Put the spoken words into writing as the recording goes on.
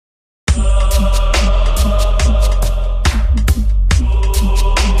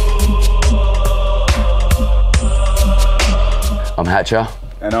Hatcha.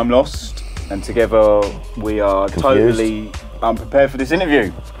 And I'm Lost. And together we are totally unprepared for this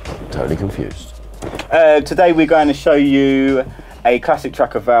interview. Totally confused. Today we're going to show you a classic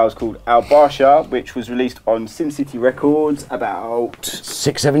track of ours called Barsha, which was released on Sin City Records about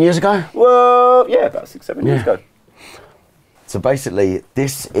 6-7 years ago? Well, yeah, about 6-7 years ago. So basically,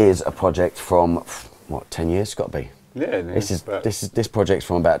 this is a project from what, 10 years? It's got to be. Yeah. This project's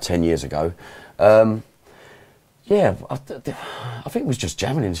from about 10 years ago. Yeah, I think we was just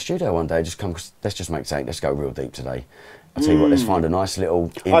jamming in the studio one day. Let's just make something. Let's go real deep today. I'll tell you what, let's find a nice little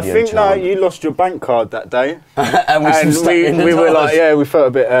Indian I think chant. you lost your bank card that day. and we were like, yeah, we felt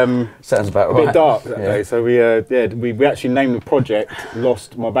a bit sounds about a right. bit dark that day. So we actually named the project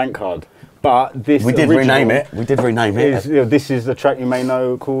 "Lost My Bank Card." But this we did rename it. We did rename it. This is the track you may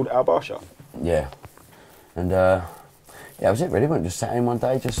know called Barsha. Yeah, and yeah, that was it really. We just sat in one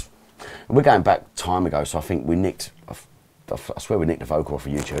day. We're going back time ago, so I think we nicked. I swear we nicked the vocal off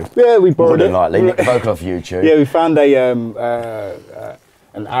of YouTube. Yeah, we borrowed it. Likely, nicked the vocal off of YouTube. Yeah, we found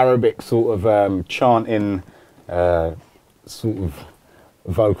an Arabic sort of chanting sort of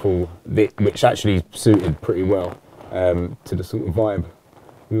vocal bit, which actually suited pretty well to the sort of vibe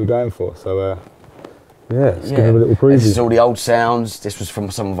we were going for. So yeah, let's give them a little preview. This is all the old sounds. This was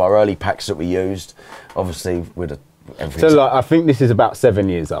from some of our early packs that we used. Obviously, with everything. So like, I think this is about 7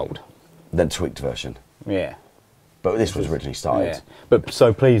 years old. The tweaked version. Yeah. But this was originally started. Yeah. But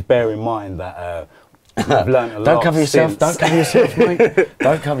so please bear in mind that we've learned a lot. Don't cover yourself. Don't cover yourself, mate.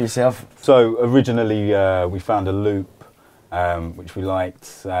 Don't cover yourself. So originally we found a loop which we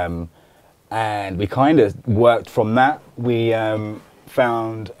liked, and we kind of worked from that. We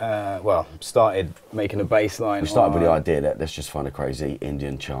started making a bass line. We started with the idea that let's just find a crazy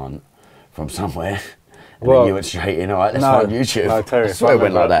Indian chant from somewhere. And then you went straight in, all right, let's find YouTube. No, Terry, I swear it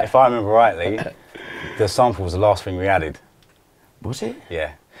went like that. If I remember rightly, the sample was the last thing we added. Was it?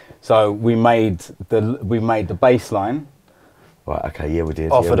 Yeah. So we made the bass line. Right, okay, yeah, we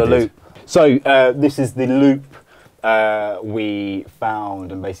did. Off of the loop. So this is the loop we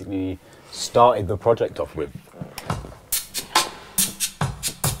found and basically started the project off with.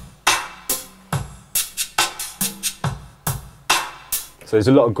 So there's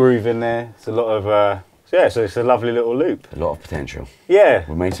a lot of groove in there. It's a lot of so it's a lovely little loop. A lot of potential. Yeah.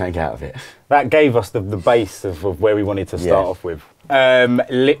 We made something out of it. That gave us the base of where we wanted to start off with.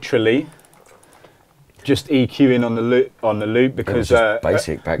 Literally, just EQing on the loop because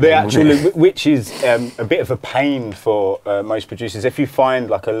basic back the then, actual wasn't it? loop, which is a bit of a pain for most producers. If you find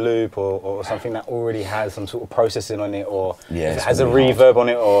like a loop or something that already has some sort of processing on it, or if it has a reverb on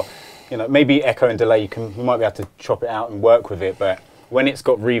it, or maybe echo and delay, you might be able to chop it out and work with it, but when it's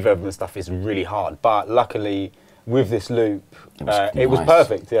got reverb and stuff, it's really hard. But luckily, with this loop, it was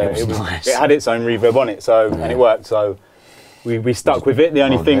perfect. Yeah, it was nice. It had its own reverb on it, and it worked. So we stuck with it. The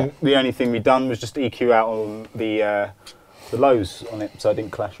only thing we done was just EQ out on the lows on it, so it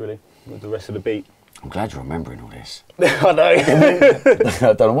didn't clash really with the rest of the beat. I'm glad you're remembering all this. I know.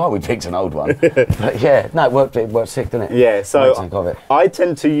 I don't know why we picked an old one, but yeah, no, it worked sick, didn't it? Yeah, so I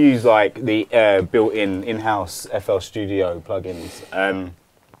tend to use like the built-in in-house FL Studio plugins,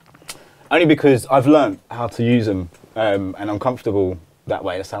 only because I've learned how to use them, and I'm comfortable that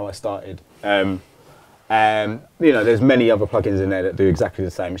way. That's how I started. And there's many other plugins in there that do exactly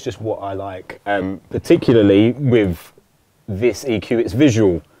the same. It's just what I like, particularly with this EQ. It's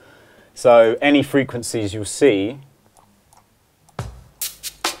visual. So any frequencies you'll see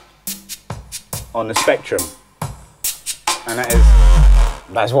on the spectrum, and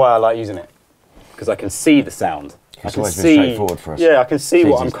that's why I like using it, because I can see the sound. It's always been straightforward for us. Yeah, I can see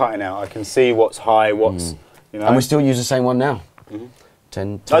what I'm cutting out. I can see what's high, what's And we still use the same one now.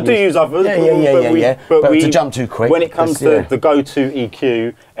 10 I do use others. But to jump too quick. When it comes to the go-to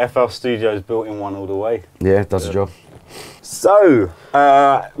EQ, FL Studio's built-in one all the way. Yeah, it does the job. So,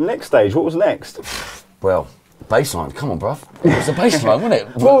 next stage, what was next? Well, bassline, come on, bruv. It was the bassline, wasn't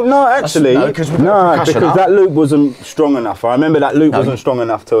it? Well, no, actually, because that loop wasn't strong enough. I remember that loop wasn't strong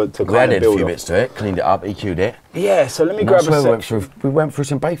enough to kind of build added a few bits to it, cleaned it up, EQ'd it. Yeah, so let me grab a section. We went through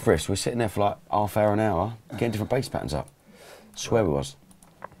some bass riffs. We were sitting there for like half hour, an hour, getting different bass patterns up. I swear we was.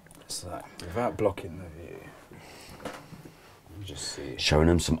 So, without blocking the view, just see. Showing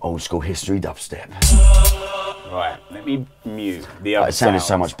them some old school history dubstep. Right, let me mute the other It sounded sounds.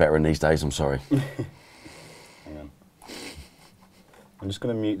 so much better in these days, I'm sorry. Hang on. I'm just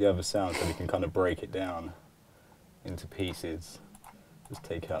going to mute the other sound so we can kind of break it down into pieces. Just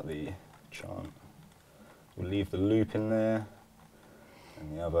take out the chant. We'll leave the loop in there,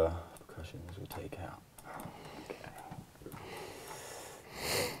 and the other percussions we'll take out. Okay.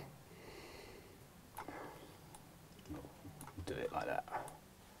 Do it like that.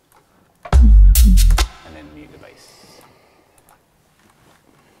 And then mute the bass.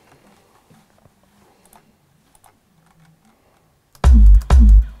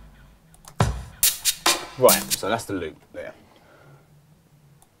 Right, so that's the loop there.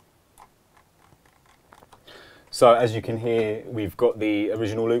 So as you can hear, we've got the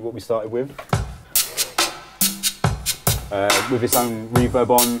original loop, what we started with its own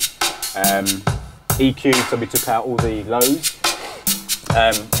reverb on, EQ, so we took out all the lows,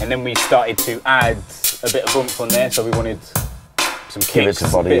 and then we started to add a bit of oomph on there, so we wanted some kicks,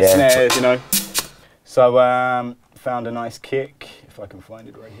 a bit of snares, you know. So found a nice kick, if I can find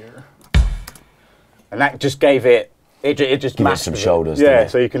it right here. And that just gave it just give it some shoulders. Yeah,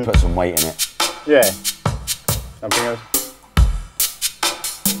 so you can put some weight in it. Yeah. Something else.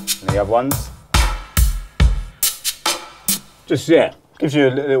 And the other ones. Just, yeah, gives you a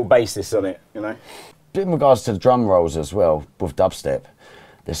little basis on it, you know. In regards to the drum rolls as well, with dubstep,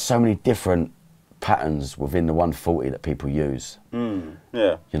 there's so many different patterns within the 140 that people use.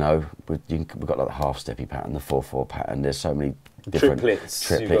 Yeah. You know, we've got like the half-steppy pattern, the 4/4 pattern. There's so many different triplets,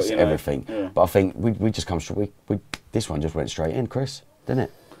 got, you know, everything. Yeah. But I think we just come straight. This one just went straight in, Chris, didn't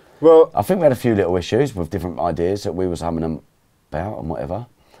it? Well, I think we had a few little issues with different ideas that we was humming them about and whatever.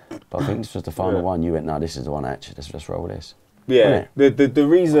 But I think this was the final one. You went, no, this is the one. Actually, let's roll with this. Yeah. The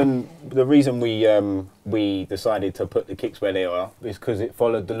reason we decided to put the kicks where they are is because it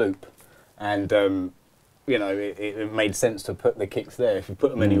followed the loop, and you know, it made sense to put the kicks there. If you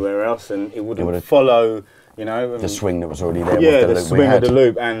put them anywhere else, and it wouldn't follow. You know, the swing that was already there. Yeah, with the swing of the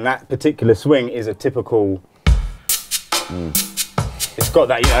loop, and that particular swing is a typical. It's got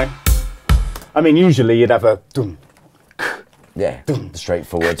that, you know. I mean, usually you'd have a. Yeah,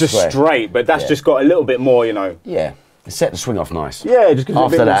 straightforward. Just straight, but that's just got a little bit more, you know. Yeah, it set the swing off nice. Yeah, it just gives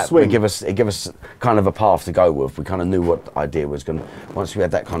after it a bit that, more swing. it gave us kind of a path to go with. We kind of knew what the idea was going. Once we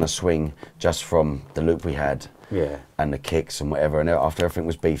had that kind of swing, just from the loop we had. Yeah. And the kicks and whatever, and after everything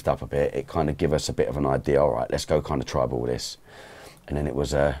was beefed up a bit, it kind of gave us a bit of an idea. All right, let's go kind of tribal with this, and then it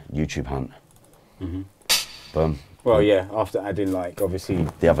was a YouTube hunt. Boom. Well, yeah. After adding, like, obviously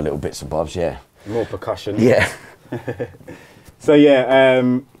the other little bits and bobs, yeah. More percussion. Yeah. So yeah,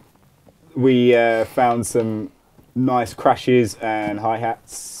 we found some nice crashes and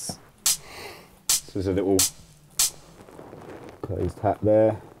hi-hats. So there's a little closed hat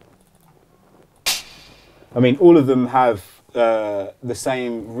there. I mean, all of them have the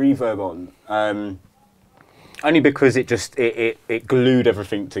same reverb on, only because it just it glued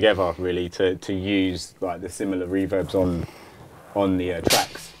everything together really to use like the similar reverbs on the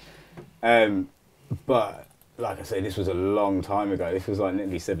tracks. But like I say, this was a long time ago. This was like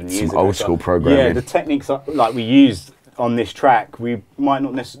nearly 7 years ago. Old school programming. Yeah, the techniques like we used on this track, we might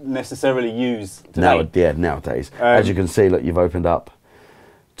not necessarily use today. Nowadays. As you can see, look, you've opened up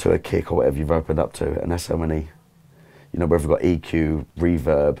to a kick or whatever you've opened up to, and that's how many, you know, we've got EQ,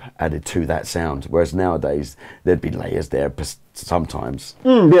 reverb added to that sound. Whereas nowadays there'd be layers there sometimes.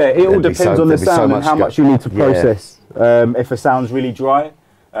 Yeah, it all depends on the sound and how much you need to process. If a sound's really dry,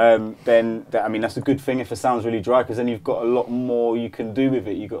 then I mean that's a good thing. If a sound's really dry, because then you've got a lot more you can do with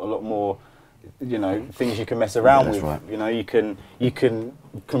it. You've got a lot more, you know, things you can mess around with. Right. You know, you can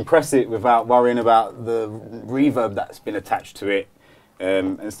compress it without worrying about the reverb that's been attached to it.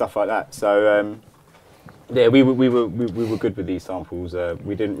 And stuff like that. So yeah, we were good with these samples.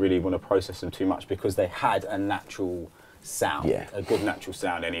 We didn't really want to process them too much because they had a natural sound, a good natural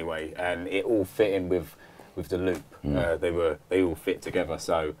sound anyway, and it all fit in with the loop. They all fit together.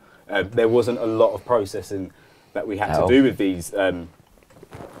 So there wasn't a lot of processing that we had to do with these.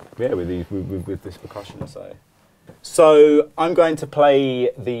 With this percussion. So I'm going to play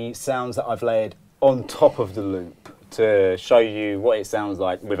the sounds that I've layered on top of the loop to show you what it sounds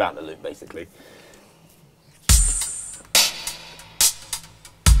like without the loop, basically.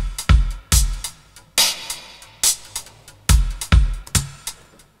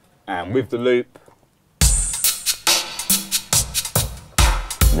 And with the loop.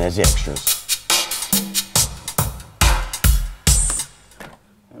 And there's the extras.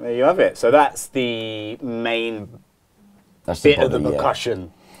 And there you have it. So that's the main bit of the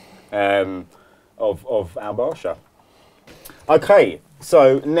percussion of our Barsha. Okay,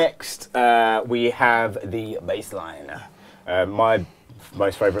 so next we have the bass line, my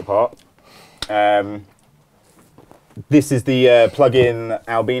most favourite part. This is the plug-in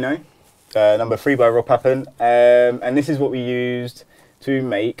Albino, number 3 by Rob Pappen, and this is what we used to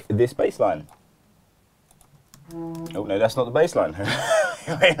make this bass line. Oh no, that's not the bass line.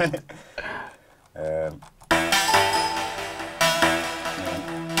 Wait a minute.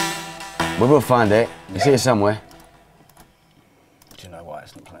 We will find it. You see it somewhere.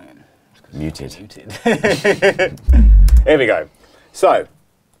 Muted. Here we go. So,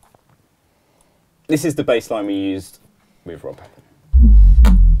 this is the bass line we used with Rob.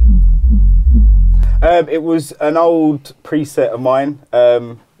 It was an old preset of mine.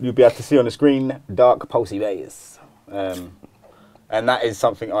 You'll be able to see on the screen, dark pulsy bass. And that is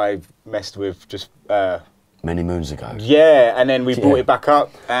something I've messed with just... many moons ago. Yeah, and then we brought it back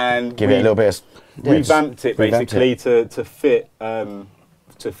up and... Give it a little bit of... revamped it basically to fit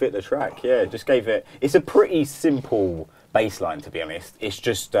the track. Yeah, just gave it... It's a pretty simple bass line, to be honest. It's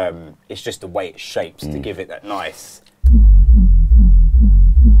just the way it shapes to give it that nice...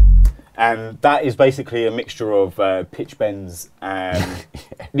 And that is basically a mixture of pitch bends and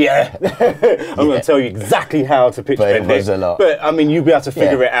I'm going to tell you exactly how to pitch bend it. A lot. But I mean, you'll be able to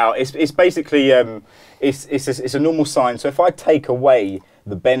figure it out. It's basically it's a normal sine. So if I take away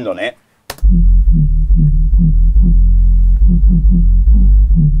the bend on it,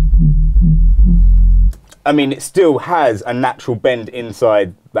 I mean, it still has a natural bend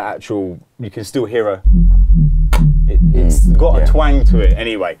inside the actual. You can still hear it's got a twang to it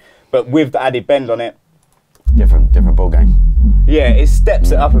anyway. But with the added bend on it, different ball game. Yeah, it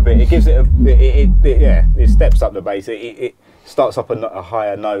steps it up a bit. It gives it it steps up the bass. It starts up a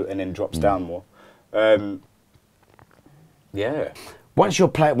higher note and then drops down more. Yeah. Once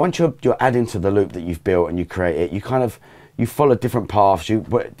you're adding to the loop that you've built and you create it, you follow different paths.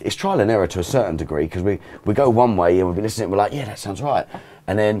 It's trial and error to a certain degree because we go one way and we'll be listening. We're like, yeah, that sounds right,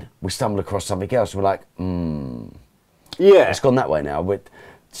 and then we stumble across something else. And we're like, yeah, it's gone that way now.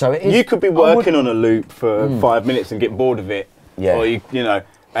 So it is, you could be working on a loop for 5 minutes and get bored of it, or you know,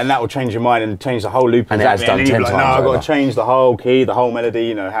 and that will change your mind and change the whole loop. And it has done 10 times. No, I've got to change the whole key, the whole melody,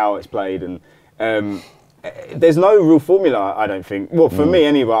 you know, how it's played, and there's no real formula. I don't think. Well, for me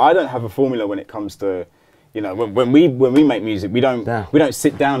anyway, I don't have a formula when it comes to, you know, when we make music, we don't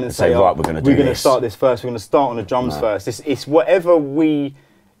sit down and say, right, we're going to start this first. We're going to start on the drums first.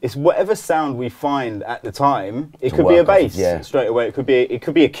 It's whatever sound we find at the time. It could be a bass straight away. It could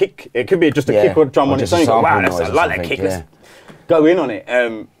be a kick. It could be just a kick or a drum on its own. Wow, I like that kick. Let's go in on it.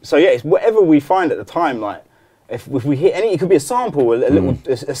 So yeah, it's whatever we find at the time. Like if we hit any, it could be a sample,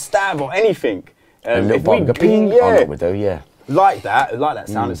 a stab or anything. A little ping. Like that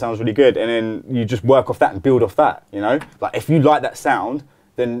sound. It sounds really good, and then you just work off that and build off that. You know, like if you like that sound.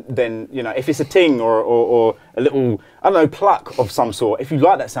 Then you know, if it's a ting or a little, I don't know, pluck of some sort, if you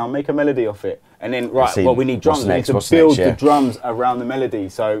like that sound, make a melody off it. And then, we need drums. We need to build the drums around the melody.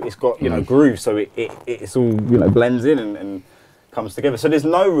 So it's got, you know, groove, so it's all, you know, blends in and comes together. So there's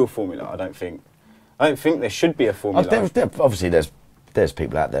no real formula, I don't think. I don't think there should be a formula. Obviously, there's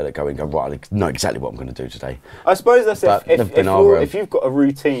people out there that go, right, I know exactly what I'm going to do today. I suppose that's if you've got a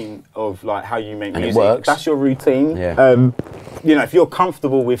routine of like how you make music, works. That's your routine. Yeah. You know, if you're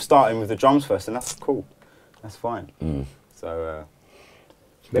comfortable with starting with the drums first, then that's cool. That's fine. So,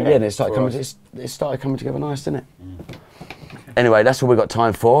 it started coming together nice, didn't it? Anyway, that's all we've got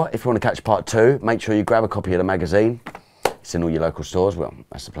time for. If you want to catch part 2, make sure you grab a copy of the magazine. It's in all your local stores. Well,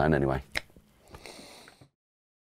 that's the plan anyway.